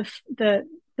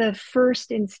the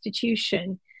first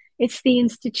institution. It's the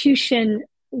institution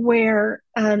where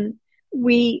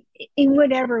we, in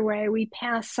whatever way, we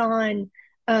pass on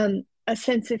a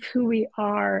sense of who we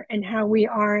are and how we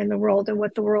are in the world and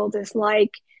what the world is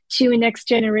like to a next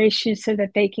generation so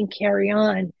that they can carry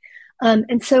on.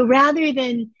 And so rather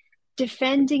than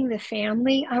defending the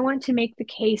family, I want to make the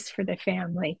case for the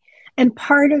family. And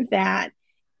part of that,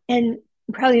 and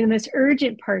probably the most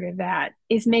urgent part of that,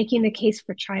 is making the case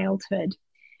for childhood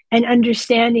and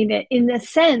understanding that in a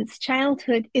sense,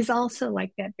 childhood is also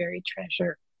like that very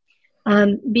treasure.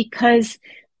 Because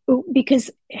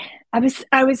I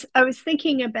was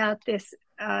thinking about this,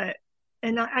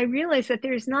 and I realized that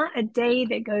there's not a day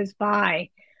that goes by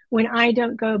when I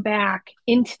don't go back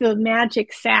into the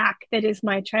magic sack that is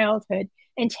my childhood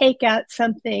and take out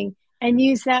something and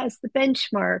use that as the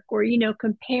benchmark, or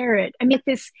compare it. I mean,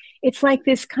 it's like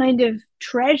this kind of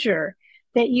treasure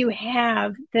that you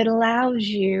have that allows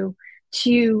you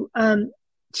to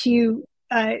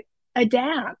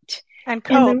adapt and and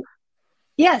cope.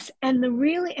 yes, and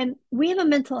we have a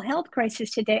mental health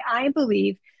crisis today, I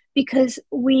believe, because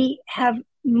we have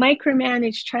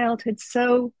micromanaged childhood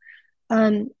so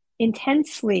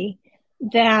intensely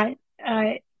that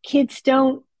kids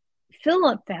don't fill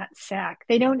up that sack.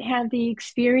 They don't have the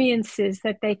experiences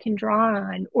that they can draw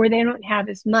on, or they don't have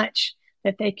as much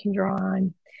that they can draw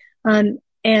on. Um,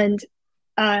 and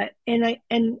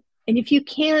if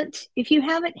you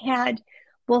haven't had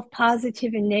both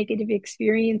positive and negative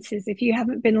experiences, if you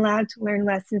haven't been allowed to learn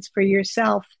lessons for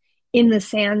yourself in the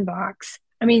sandbox,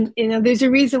 I mean, there's a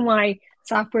reason why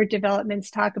software developments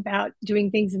talk about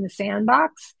doing things in the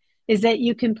sandbox, is that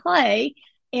you can play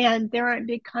and there aren't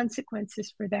big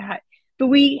consequences for that. But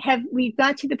we've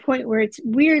got to the point where it's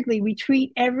weirdly, we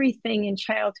treat everything in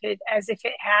childhood as if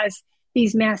it has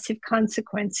these massive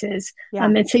consequences. Yeah.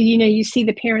 And so, you see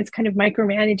the parents kind of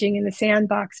micromanaging in the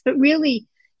sandbox, but really,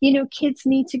 kids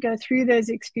need to go through those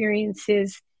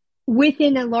experiences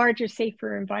within a larger,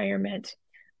 safer environment,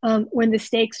 when the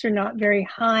stakes are not very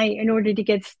high, in order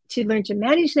to learn to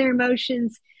manage their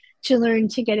emotions, to learn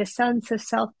to get a sense of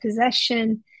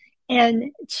self-possession,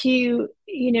 and to,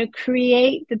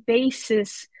 create the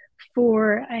basis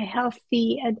for a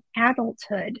healthy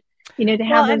adulthood, to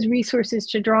have those resources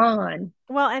to draw on.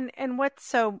 Well, and what's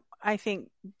so, I think,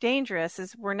 dangerous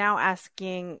is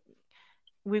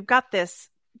we've got this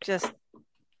just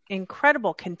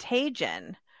incredible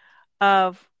contagion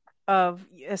of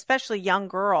especially young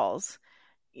girls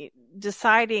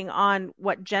deciding on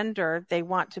what gender they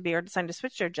want to be, or deciding to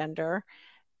switch their gender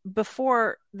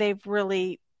before they've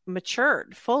really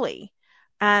matured fully,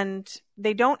 and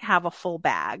they don't have a full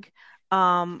bag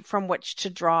from which to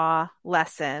draw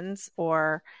lessons,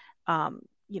 or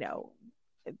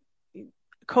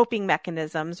coping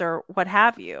mechanisms, or what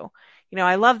have you.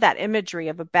 I love that imagery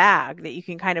of a bag that you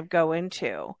can kind of go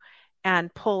into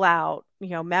and pull out,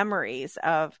 memories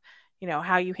of,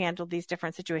 how you handled these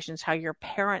different situations, how your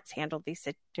parents handled these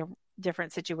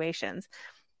different situations.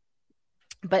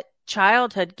 But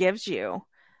childhood gives you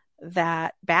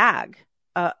that bag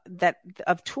that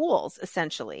of tools,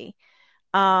 essentially.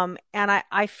 And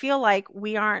I feel like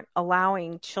we aren't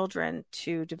allowing children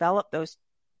to develop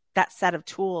that set of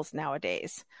tools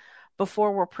nowadays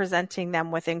before we're presenting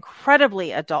them with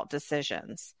incredibly adult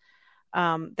decisions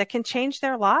that can change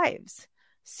their lives.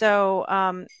 So,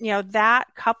 that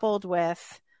coupled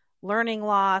with learning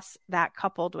loss, that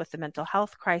coupled with the mental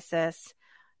health crisis,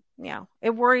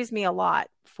 it worries me a lot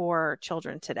for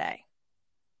children today.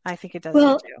 I think it does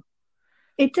you too.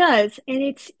 It does. And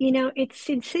it's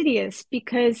insidious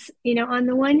because, on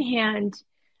the one hand,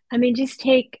 I mean, just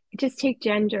take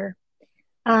gender.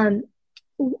 When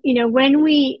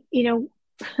we,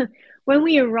 when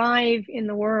we arrive in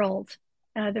the world,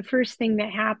 the first thing that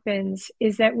happens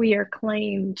is that we are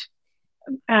claimed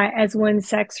as one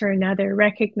sex or another,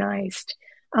 recognized.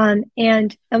 And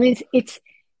I mean,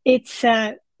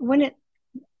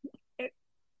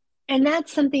 and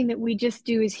that's something that we just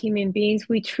do as human beings.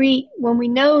 When we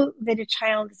know that a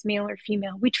child is male or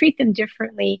female, we treat them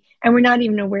differently, and we're not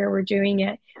even aware we're doing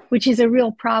it, which is a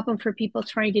real problem for people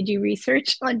trying to do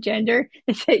research on gender.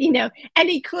 It's that,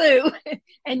 any clue,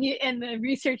 and the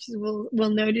researchers will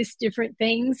notice different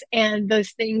things, and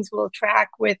those things will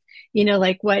track with,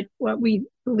 like what we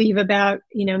believe about,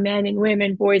 men and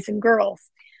women, boys and girls.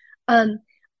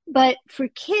 But for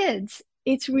kids,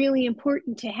 it's really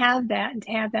important to have that and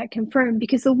to have that confirmed,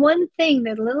 because the one thing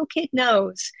that a little kid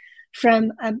knows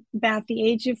from about the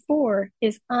age of 4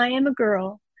 is I am a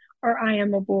girl or I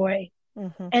am a boy.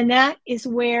 Mm-hmm. And that is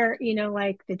where,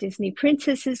 like the Disney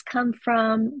princesses come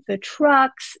from, the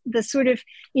trucks, the sort of,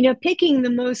 picking the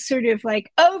most sort of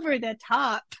like over the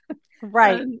top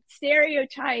right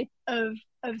stereotype of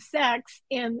sex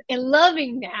and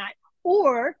loving that.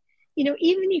 Or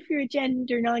even if you're a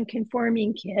gender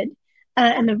nonconforming kid,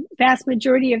 and the vast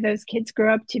majority of those kids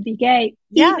grow up to be gay,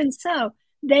 Yes. even so,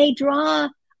 they draw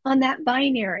on that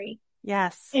binary.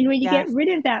 Yes. And when you get Yes. rid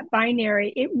of that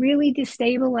binary, it really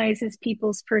destabilizes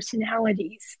people's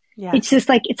personalities. It's Yes. just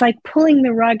like it's like pulling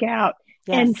the rug out,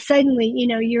 Yes. and suddenly,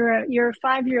 you're a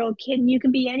 5-year-old kid and you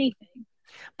can be anything. I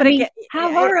But mean, again,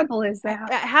 how horrible is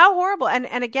that? how horrible.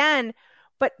 And again,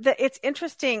 but it's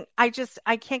interesting. I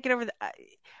can't get over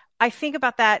I think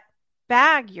about that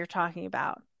bag you're talking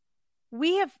about.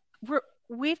 We have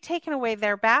we've taken away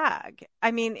their bag.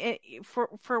 I mean,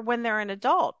 for when they're an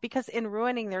adult, because in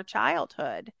ruining their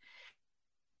childhood,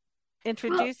 Well,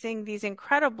 introducing these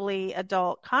incredibly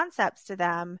adult concepts to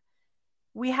them,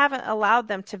 we haven't allowed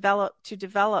them to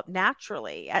develop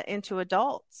naturally into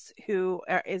adults who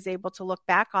is able to look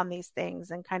back on these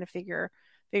things and kind of figure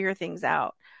things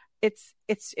out.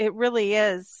 It really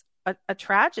is a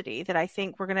tragedy that I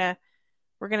think we're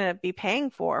gonna be paying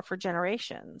for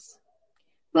generations.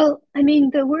 well, I mean,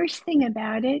 the worst thing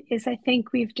about it is I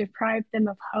think we've deprived them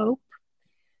of hope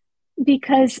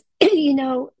because,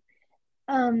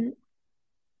 um,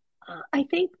 I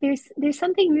think there's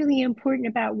something really important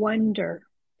about wonder.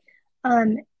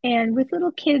 And with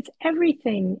little kids,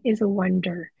 everything is a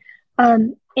wonder.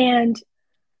 And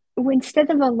instead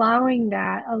of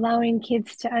allowing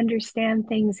kids to understand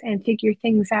things and figure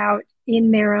things out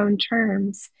in their own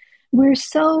terms, we're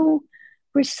so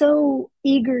we're so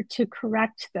eager to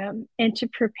correct them and to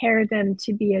prepare them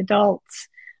to be adults.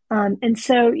 And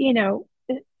so,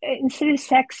 instead of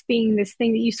sex being this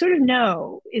thing that you sort of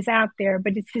know is out there,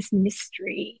 but it's this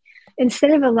mystery,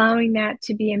 instead of allowing that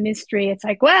to be a mystery, it's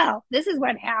like, well, this is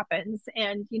what happens,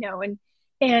 and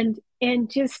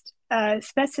just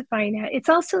specifying that. It's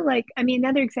also like, I mean,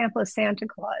 another example is Santa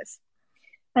Claus.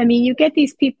 I mean, you get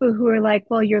these people who are like,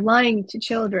 well, you're lying to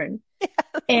children,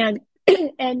 and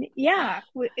and yeah,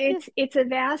 it's a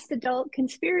vast adult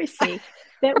conspiracy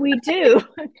that we do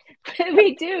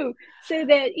we do, so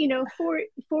that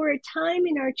for a time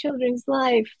in our children's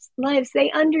lives,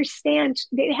 they understand,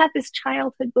 they have this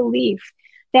childhood belief,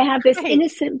 they have this Right.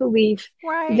 innocent belief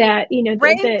Right. that that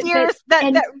Reindeers that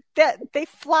and they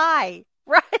fly,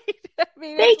 right? I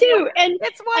mean, they do,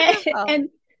 it's wonderful. and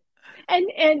and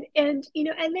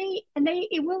they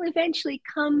it will eventually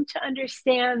come to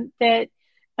understand that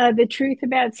the truth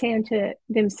about Santa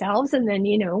themselves, and then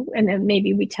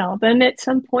maybe we tell them at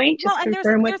some point, Well, just and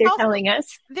confirm what there's they're also telling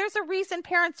us. there's a reason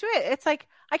parents do it. It's like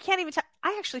I can't even tell.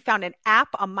 I actually found an app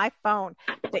on my phone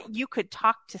that you could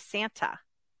talk to Santa,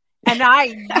 and I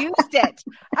used it.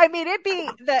 I mean, it'd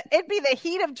be the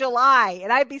heat of July,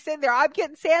 and I'd be sitting there. I'm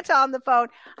getting Santa on the phone.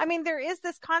 I mean, there is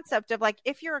this concept of like,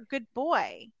 if you're a good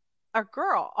boy or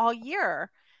girl all year,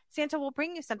 Santa will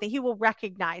bring you something. He will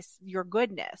recognize your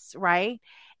goodness, right?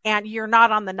 And you're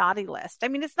not on the naughty list. I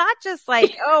mean, it's not just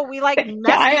like, oh, we like Yeah, I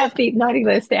messing with. have the naughty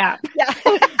list app. Yeah.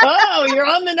 Oh, you're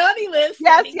on the naughty list,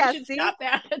 Yes, honey. You yes. should See, stop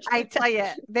that. I tell you,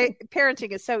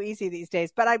 parenting is so easy these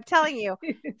days. But I'm telling you,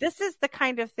 this is the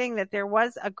kind of thing that there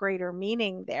was a greater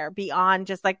meaning there beyond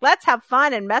just like, let's have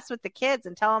fun and mess with the kids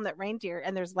and tell them that reindeer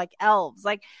and there's like elves.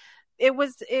 Like there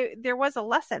was a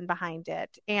lesson behind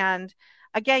it. And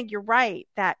again, you're right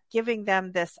that giving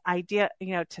them this idea,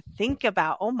 to think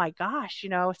about, oh my gosh,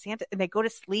 Santa, and they go to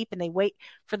sleep and they wait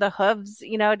for the hooves,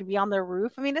 to be on their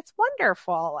roof. I mean, it's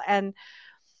wonderful. And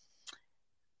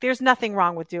there's nothing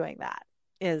wrong with doing that.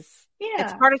 It's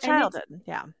Yeah, part of and it's childhood.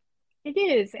 Yeah. it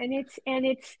is, and it's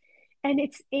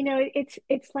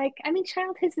like, I mean,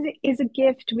 childhood is a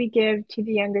gift we give to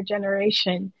the younger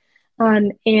generation,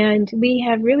 and we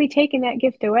have really taken that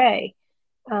gift away.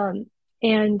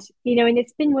 And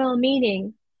it's been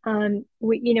well-meaning.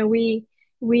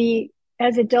 We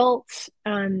as adults,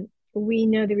 we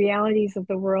know the realities of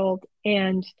the world,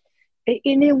 and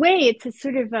in a way, it's a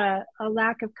sort of a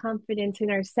lack of confidence in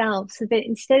ourselves. So that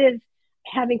instead of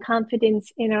having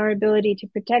confidence in our ability to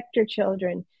protect our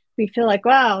children, we feel like,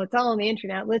 wow, it's all on the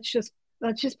internet. Let's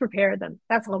just prepare them.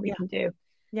 That's all we Yeah. can do.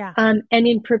 Yeah. And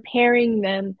in preparing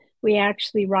them, we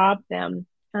actually rob them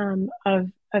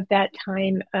of that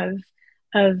time of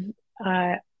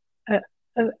uh,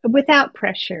 without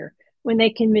pressure, when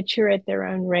they can mature at their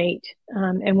own rate,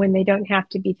 and when they don't have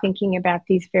to be thinking about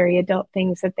these very adult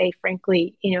things that they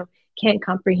frankly, can't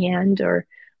comprehend, or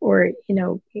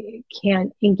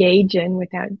can't engage in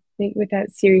without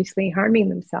seriously harming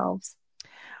themselves.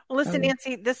 Well, listen, Um,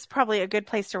 Nancy, this is probably a good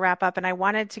place to wrap up. And I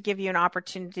wanted to give you an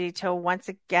opportunity to once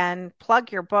again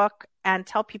plug your book and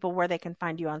tell people where they can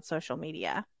find you on social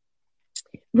media.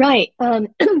 right.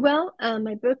 Well,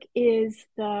 my book is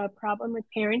The Problem with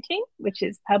Parenting, which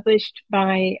is published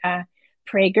by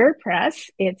Prager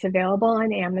Press. It's available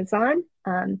on Amazon.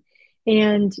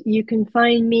 And you can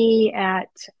find me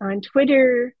on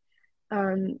Twitter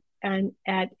and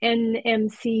at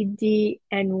NMCDNY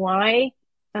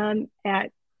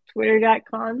at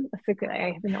twitter.com.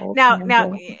 I have an old now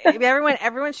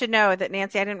everyone should know that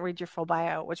Nancy, I didn't read your full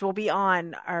bio, which will be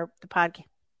on the podcast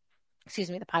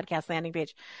landing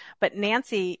page. But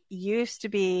Nancy used to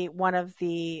be one of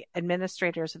the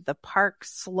administrators of the Park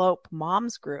Slope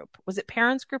Moms Group. Was it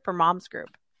Parents Group or Moms Group?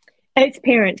 It's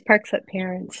Parents, Park Slope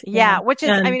Parents. Yeah, which is,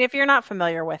 I mean, if you're not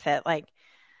familiar with it,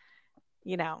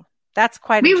 that's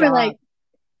quite a job.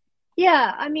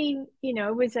 Yeah, I mean,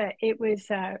 it was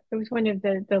one of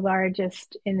the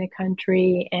largest in the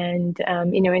country, and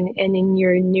and in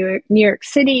your New York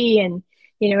City, and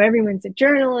everyone's a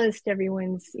journalist,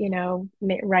 everyone's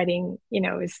writing,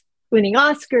 is winning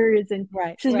Oscars, and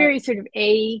this is very sort of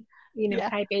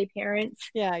type A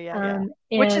parents. Yeah.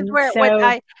 Which is where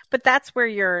but that's where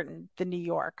you're the New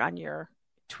York on your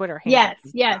Twitter handle.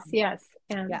 Yes.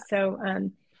 So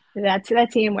that's the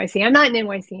NYC. I'm not in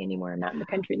NYC anymore. I'm not in the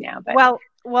country now. But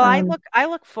I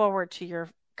look forward to your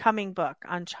coming book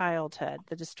on childhood,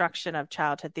 the destruction of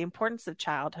childhood, the importance of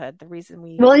childhood, the reason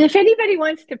we. Well, if anybody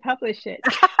wants to publish it,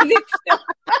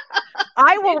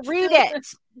 I will read it.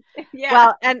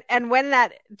 Yeah. Well, and when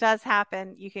that does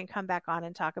happen, you can come back on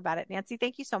and talk about it. Nancy,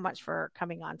 thank you so much for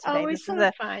coming on today. This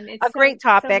is fun. It's a great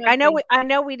topic. So I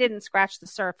know we didn't scratch the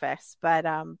surface, but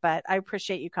I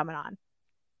appreciate you coming on.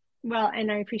 Well,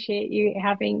 and I appreciate you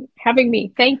having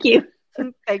me. Thank you.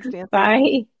 Thanks, Nancy.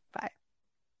 Bye. Bye.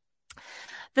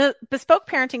 The Bespoke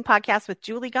Parenting Podcast with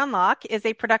Julie Gunlock is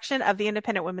a production of the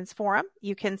Independent Women's Forum.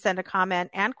 You can send a comment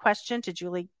and question to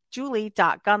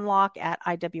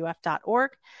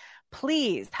julie.gunlock@iwf.org.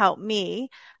 Please help me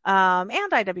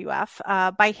and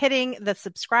IWF by hitting the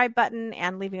subscribe button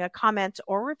and leaving a comment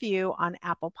or review on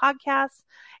Apple Podcasts,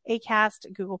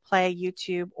 Acast, Google Play,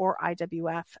 YouTube, or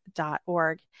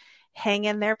IWF.org. Hang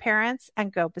in there, parents,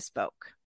 and go bespoke.